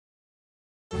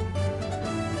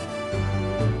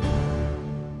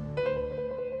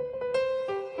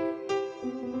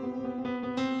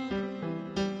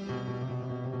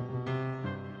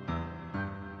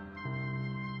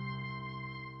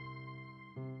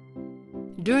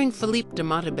During Philippe de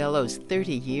Montebello's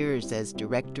 30 years as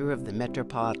director of the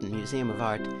Metropolitan Museum of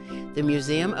Art, the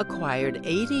museum acquired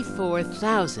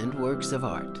 84,000 works of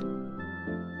art.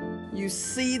 You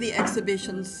see the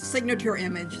exhibition's signature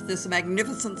image, this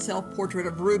magnificent self-portrait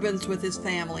of Rubens with his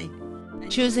family.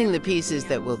 Choosing the pieces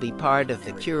that will be part of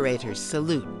the Curator's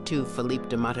salute to Philippe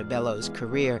de Montebello's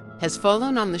career has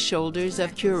fallen on the shoulders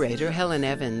of curator Helen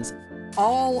Evans.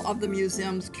 All of the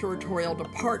museum's curatorial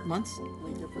departments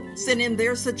sent in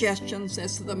their suggestions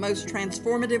as to the most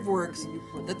transformative works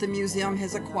that the museum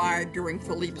has acquired during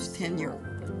Philippe's tenure.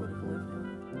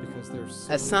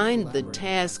 Assigned the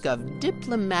task of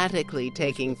diplomatically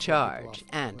taking charge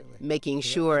and making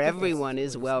sure everyone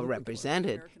is well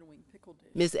represented,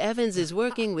 Ms. Evans is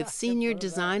working with senior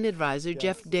design advisor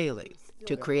Jeff Daly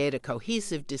to create a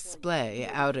cohesive display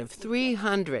out of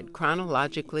 300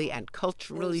 chronologically and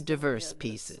culturally diverse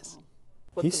pieces.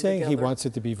 He's saying he wants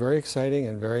it to be very exciting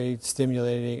and very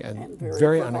stimulating and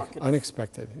very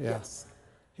unexpected. Yeah. Yes.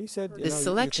 He said, The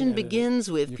selection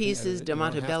begins with pieces de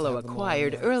Montebello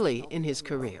acquired early in his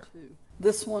career.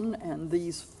 This one and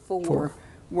these four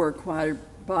were acquired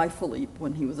by Philippe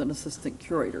when he was an assistant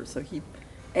curator, so he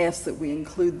asked that we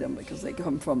include them because they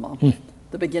come from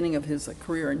the beginning of his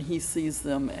career, and he sees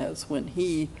them as when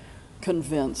he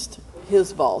convinced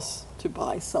his boss to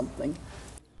buy something.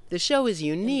 The show is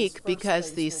unique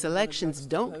because these selections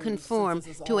don't conform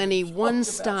to any one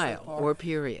style or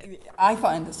period. I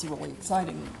find this a really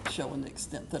exciting show in the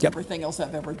extent that everything else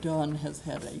I've ever done has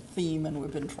had a theme, and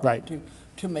we've been trying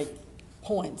to make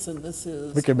points, and this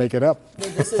is... We can make it up.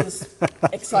 This is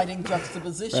exciting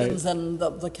juxtapositions, and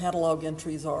the catalog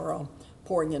entries are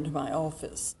pouring into my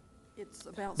office.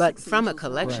 But from a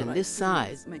collection this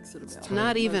size,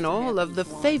 not even all of the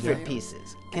favorite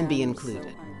pieces can be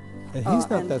included. And he's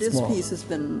not that small. This piece has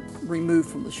been removed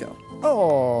from the show.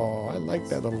 Oh, I like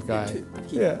that little guy.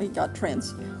 He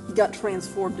got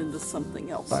transformed into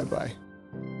something else. Bye-bye.